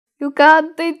You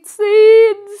can't eat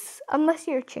seeds unless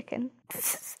you're a chicken.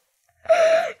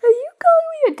 Are you calling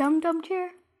me a dum-dum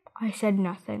chair? I said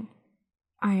nothing.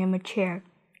 I am a chair.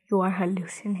 You are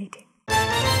hallucinating.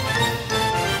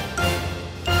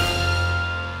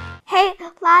 Hey,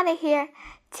 Lada here.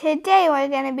 Today we're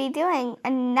going to be doing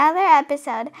another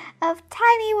episode of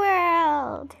Tiny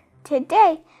World.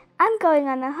 Today I'm going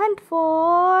on a hunt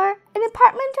for an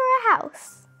apartment or a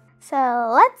house.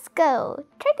 So let's go.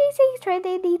 Trot,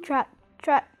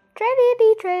 trot,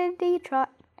 trot.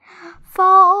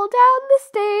 Fall down the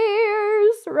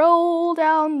stairs, roll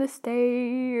down the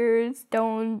stairs.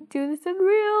 Don't do this in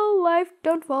real life,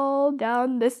 don't fall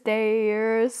down the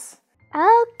stairs.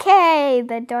 Okay,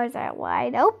 the doors are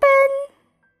wide open.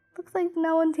 Looks like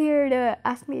no one's here to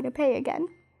ask me to pay again.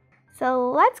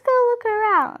 So let's go look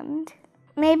around.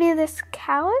 Maybe this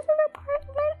cow is an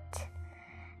apartment?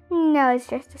 No, it's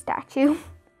just a statue.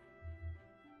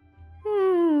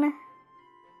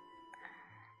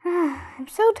 I'm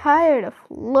so tired of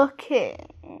looking.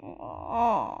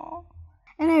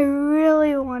 And I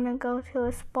really want to go to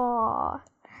a spa.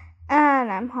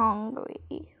 And I'm hungry.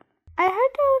 I heard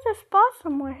there was a spa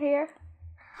somewhere here.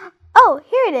 Oh,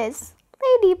 here it is.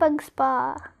 LadyBug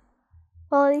Spa.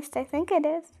 Well, at least I think it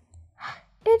is.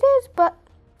 It is, but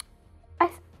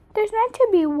there's meant to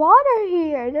be water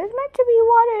here. There's meant to be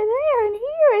water there and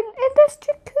here and this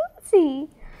jacuzzi.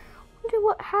 I wonder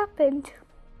what happened.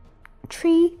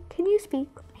 Tree, can you speak?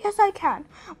 Yes, I can.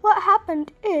 What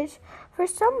happened is, for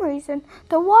some reason,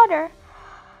 the water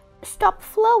stopped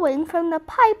flowing from the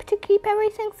pipe to keep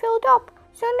everything filled up.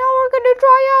 So now we're going to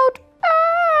dry out.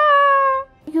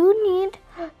 You need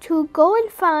to go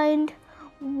and find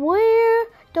where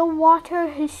the water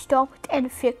has stopped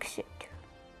and fix it.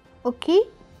 Okay?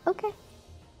 Okay.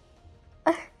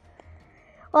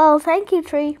 Well, thank you,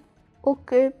 Tree.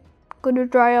 Okay. Gonna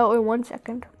dry out in 1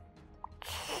 second.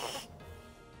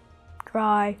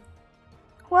 Dry.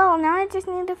 Well, now I just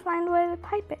need to find where the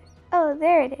pipe is. Oh,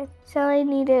 there it is. So I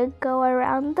need to go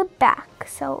around the back.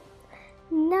 So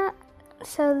then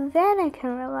I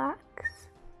can relax.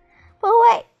 But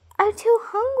wait, I'm too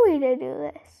hungry to do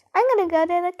this. I'm gonna go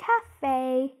to the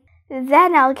cafe.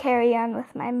 Then I'll carry on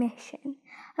with my mission.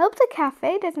 I hope the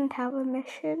cafe doesn't have a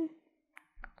mission.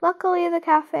 Luckily, the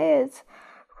cafe is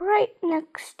right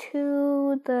next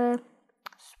to the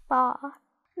spa.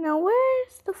 Now,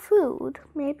 where's the food?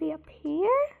 Maybe up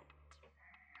here?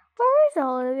 Where is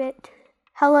all of it?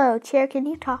 Hello, chair, can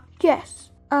you talk?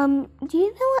 Yes. Do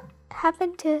you know what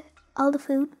happened to all the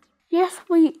food? Yes,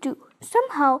 we do.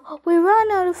 Somehow, we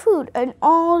ran out of food and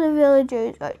all the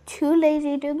villagers are too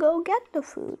lazy to go get the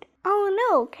food. Oh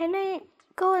no, can I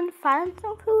go and find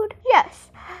some food?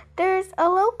 Yes, there's a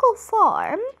local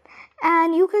farm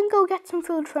and you can go get some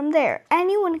food from there.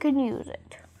 Anyone can use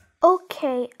it.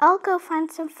 Okay, I'll go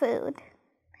find some food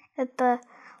at the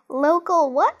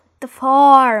local what? The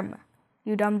farm.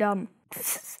 You dum-dum. Are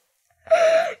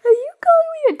you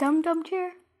calling me a dum-dum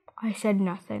chair? I said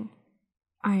nothing.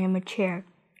 I am a chair.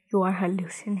 You are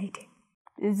hallucinating.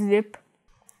 Zip.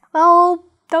 Well,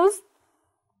 that was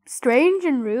strange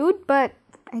and rude, but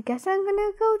I guess I'm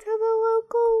gonna go to the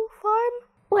local farm.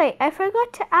 Wait, I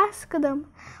forgot to ask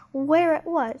them where it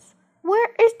was. Where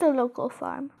is the local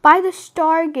farm? By the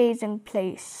stargazing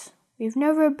place. We've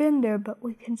never been there, but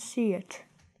we can see it.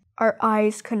 Our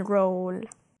eyes can roll.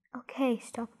 Okay,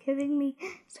 stop giving me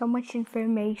so much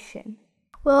information.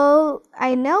 Well,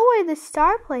 I know where the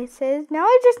star place is. Now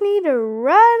I just need to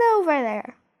run over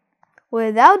there.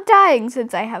 Without dying,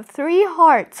 since I have 3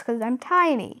 hearts, because I'm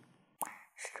tiny.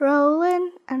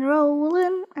 Strolling and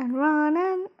rolling and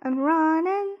running and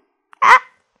running. Ah!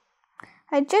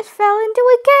 I just fell into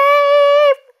a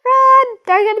cave! Run!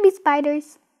 There are gonna be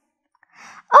spiders.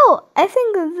 Oh, I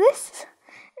think this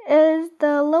is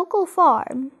the local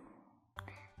farm.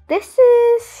 This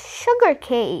is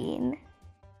sugarcane.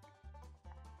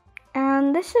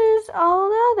 And this is all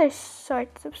the other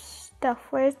sorts of stuff.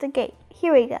 Where's the gate?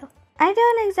 Here we go. I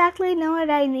don't exactly know what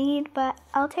I need, but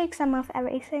I'll take some of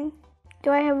everything.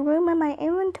 Do I have room in my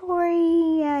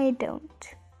inventory? I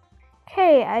don't.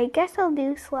 Okay, I guess I'll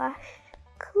do /clear.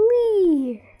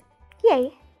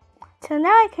 Yay. So now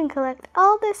I can collect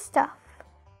all this stuff.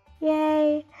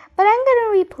 Yay. But I'm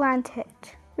gonna replant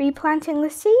it. Replanting the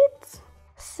seeds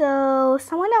so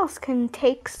someone else can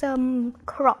take some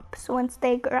crops once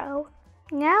they grow.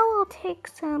 Now I'll take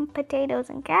some potatoes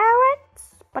and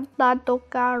carrots. Potato,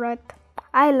 carrot.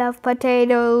 I love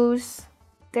potatoes.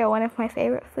 They're one of my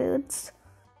favorite foods.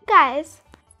 Guys,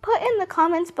 put in the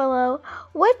comments below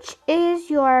which is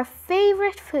your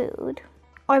favorite food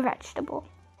or vegetable.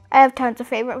 I have tons of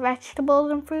favorite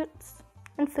vegetables and fruits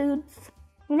and foods.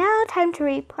 Now time to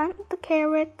replant the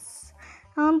carrots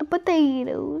and the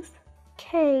potatoes.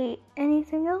 Okay,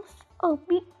 anything else? Oh,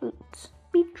 beetroots.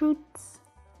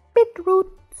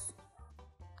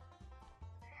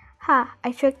 Ha,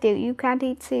 I tricked you. You can't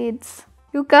eat seeds.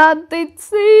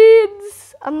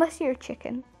 Unless you're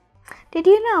chicken. Did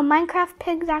you know Minecraft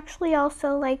pigs actually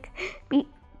also like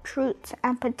beetroots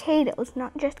and potatoes,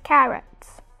 not just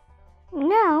carrots?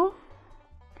 Now,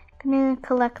 I'm gonna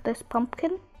collect this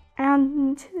pumpkin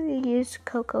and use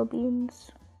cocoa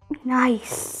beans.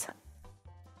 Nice.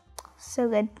 So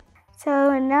good.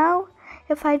 So now,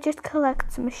 if I just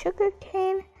collect some sugar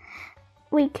cane,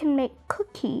 we can make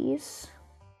cookies.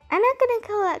 I'm not gonna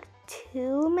collect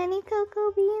too many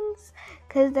cocoa beans,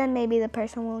 because then maybe the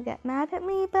person will get mad at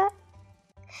me, but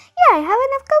yeah, I have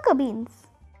enough cocoa beans.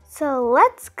 So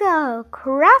let's go.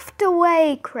 Craft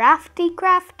away, crafty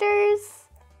crafters.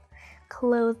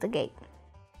 Close the gate.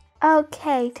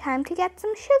 Okay, time to get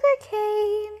some sugar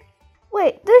cane.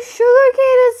 Wait, this sugar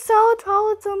cane is so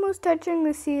tall, it's almost touching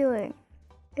the ceiling.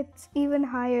 It's even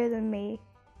higher than me.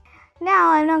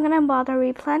 Now I'm not gonna bother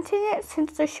replanting it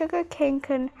since the sugar cane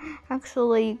can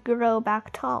actually grow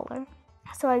back taller.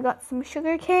 So I got some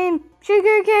sugar cane.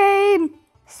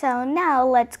 So now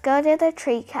let's go to the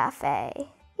tree cafe.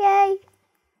 Yay!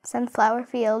 Sunflower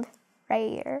field, right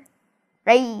here.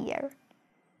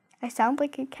 I sound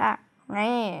like a cat.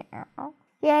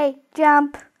 Yay,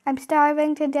 jump. I'm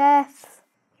starving to death.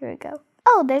 Here we go.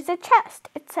 Oh, there's a chest.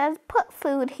 It says put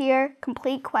food here,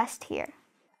 complete quest here.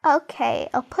 Okay,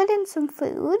 I'll put in some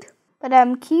food, but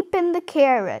I'm keeping the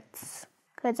carrots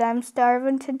because I'm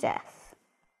starving to death.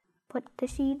 Put the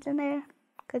seeds in there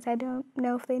because I don't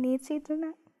know if they need seeds or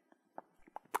not.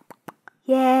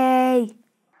 Yay!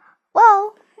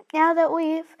 Well, now that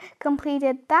we've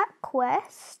completed that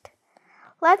quest,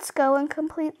 let's go and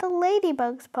complete the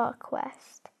LadyBug spot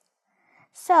quest.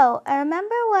 So, I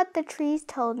remember what the trees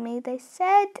told me. I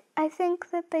think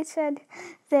they said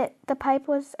that the pipe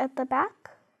was at the back.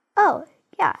 Oh,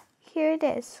 yeah, here it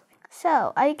is.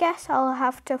 So, I guess I'll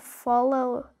have to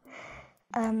follow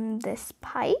this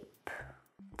pipe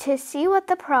to see what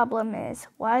the problem is,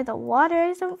 why the water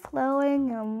isn't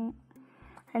flowing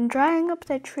and drying up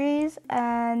the trees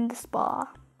and the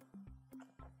spa.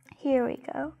 Here we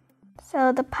go.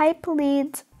 So, the pipe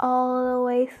leads all the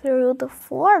way through the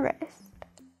forest.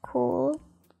 Cool.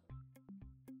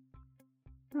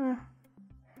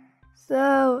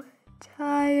 So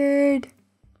tired.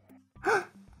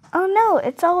 Oh no,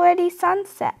 it's already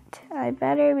sunset. I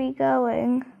better be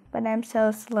going, but I'm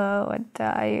so slow and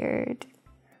tired.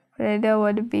 But I don't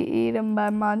want to be eaten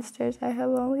by monsters. I have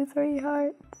only 3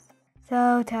 hearts.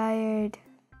 So tired.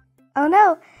 Oh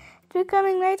no, it's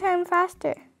becoming nighttime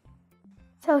faster.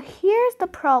 So here's the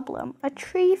problem. A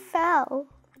tree fell.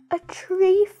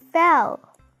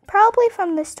 Probably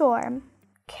from the storm.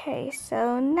 Okay,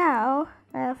 so now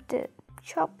I have to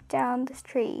chop down this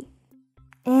tree.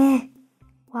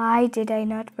 Why did I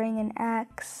not bring an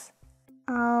axe?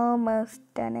 Almost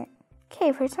done it.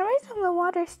 Okay, for some reason the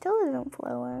water still isn't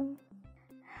flowing.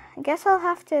 I guess I'll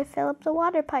have to fill up the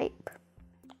water pipe.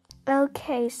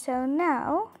 Okay, so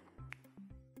now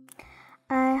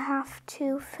I have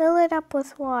to fill it up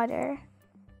with water.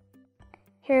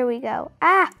 Here we go.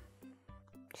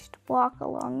 Just walk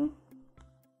along.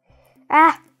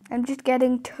 I'm just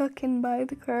getting taken by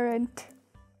the current.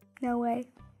 No way,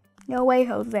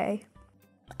 Jose.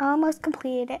 Almost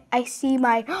completed it. I see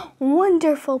my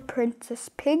wonderful princess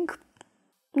pig.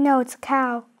 No, it's a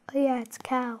cow. Oh yeah, it's a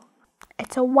cow.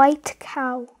 It's a white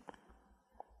cow.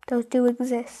 Those do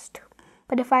exist.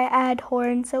 But if I add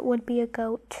horns, it would be a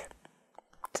goat.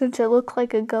 Since it looks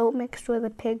like a goat mixed with a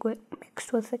pig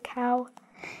mixed with a cow.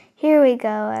 Here we go.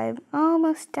 I'm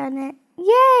almost done it.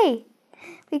 Yay!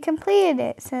 We completed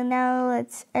it. So now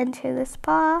let's enter the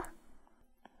spa.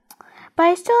 But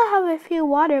I still have a few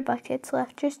water buckets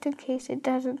left just in case it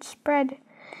doesn't spread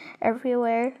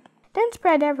everywhere. Didn't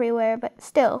spread everywhere, but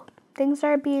still, things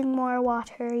are being more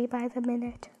watery by the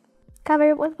minute.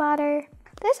 Covered with water.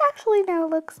 This actually now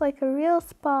looks like a real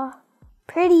spa.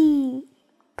 Pretty.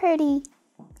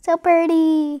 So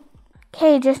pretty.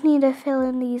 Okay, just need to fill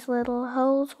in these little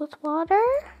holes with water.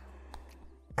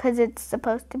 Because it's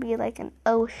supposed to be like an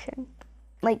ocean.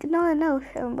 Like, not an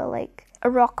ocean, but like a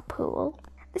rock pool.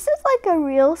 This is like a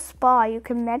real spa. You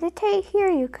can meditate here.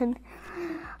 You can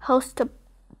host a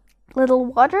little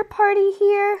water party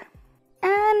here.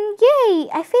 And yay,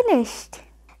 I finished.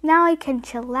 Now I can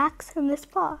chillax in the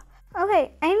spa.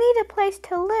 Okay, I need a place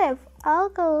to live. I'll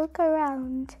go look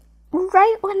around.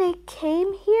 Right when I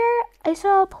came here, I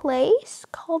saw a place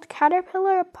called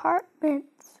Caterpillar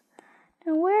Apartments.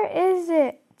 Now where is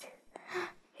it?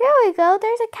 we go.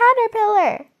 There's a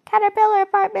caterpillar. Caterpillar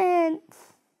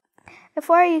apartments.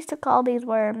 Before I used to call these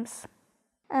worms.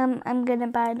 I'm gonna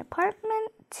buy an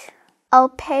apartment. I'll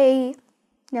pay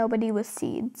nobody with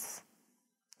seeds.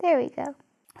 There we go.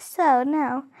 So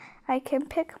now I can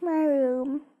pick my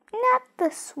room. Not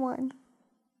this one.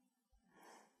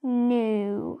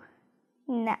 No.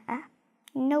 Nah.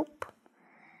 Nope.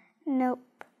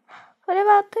 Nope. What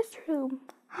about this room?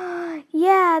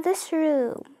 Yeah, this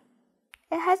room.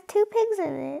 It has 2 pigs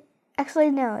in it.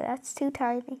 Actually, no, that's too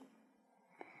tiny.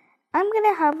 I'm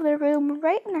gonna have the room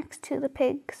right next to the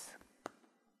pigs.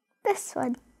 This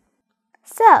one.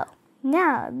 So,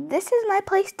 now this is my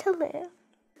place to live.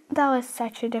 That was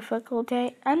such a difficult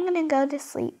day. I'm gonna go to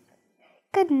sleep.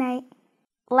 Good night.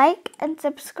 Like and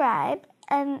subscribe,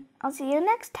 and I'll see you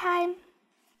next time.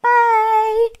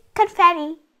 Bye!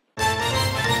 Confetti!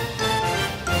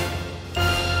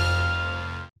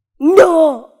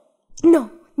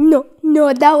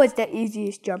 No, that was the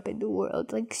easiest jump in the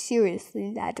world. Like,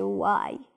 seriously, Lada, why?